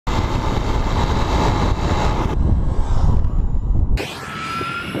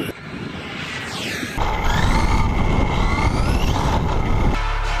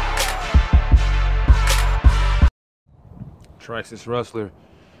Traxxas Rustler.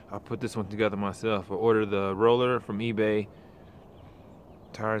 I put this one together myself. I ordered the roller from eBay.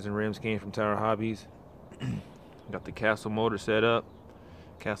 Tires and rims came from Tire Hobbies. Got the Castle motor set up.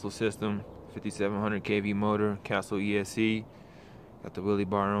 Castle system, 5700 kV motor, Castle ESC. Got the wheelie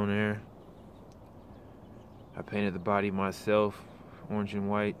bar on there. I painted the body myself, orange and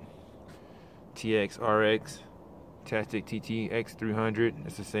white. TX RX, Tastic TT X300.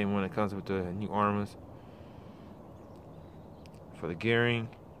 It's the same one that comes with the new armors. For the gearing,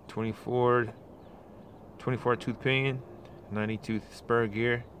 24 tooth pinion, 90 tooth spur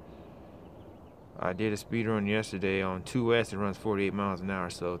gear. I did a speed run yesterday on 2S. It runs 48 miles an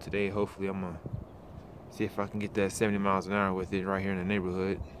hour. So today, hopefully, I'm gonna see if I can get that 70 miles an hour with it right here in the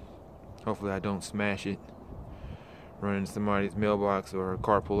neighborhood. Hopefully, I don't smash it, run into somebody's mailbox or a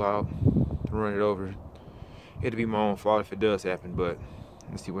car pull out, run it over. It'll be my own fault if it does happen, but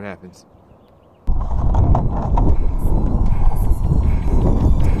let's see what happens.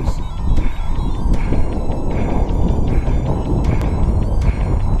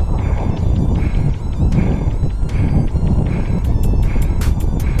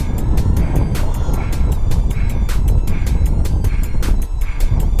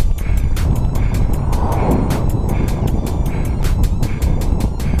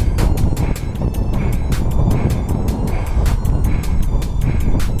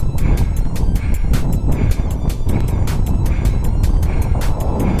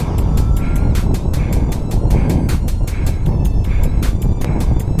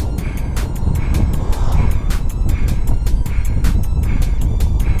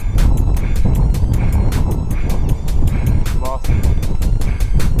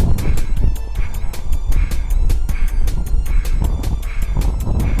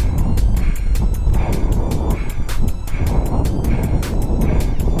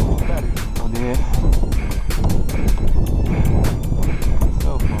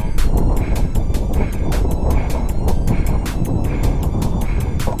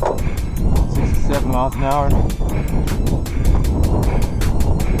 67 miles an hour.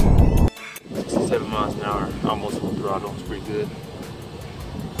 67 miles an hour, almost full throttle. It's pretty good.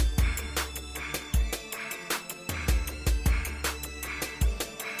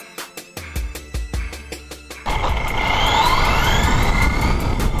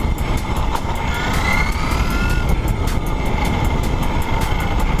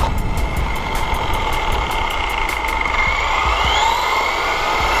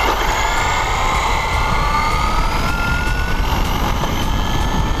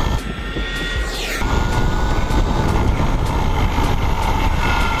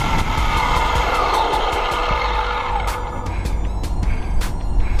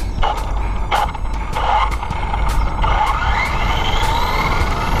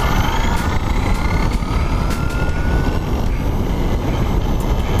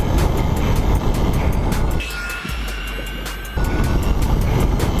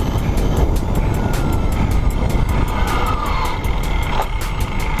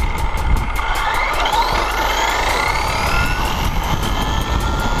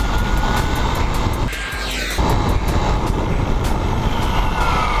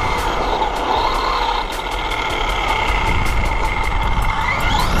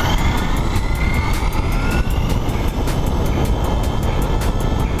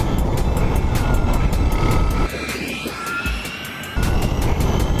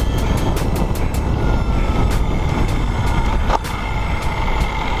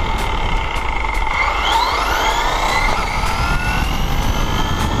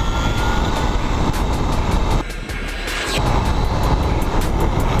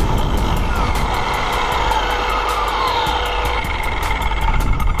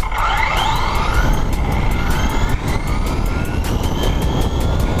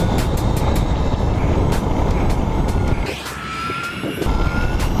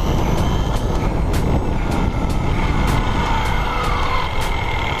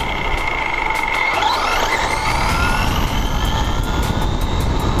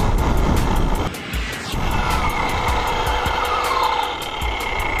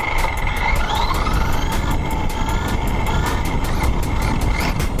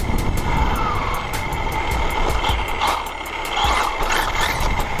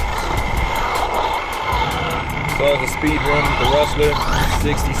 So it was a speed run with the Rustler,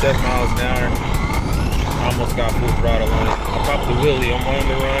 67 miles an hour. Almost got full throttle on it. I popped the wheelie on one of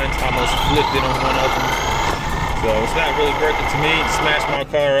the runs, almost flipped it on one of them. So it's not really worth it to me. Smashed my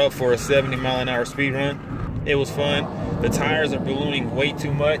car up for a 70 mile an hour speed run. It was fun. The tires are ballooning way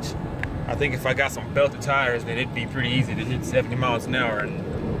too much. I think if I got some belted tires, then it'd be pretty easy to hit 70 miles an hour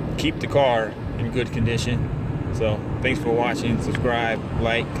and keep the car in good condition. So thanks for watching. Subscribe,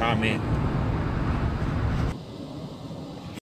 like, comment.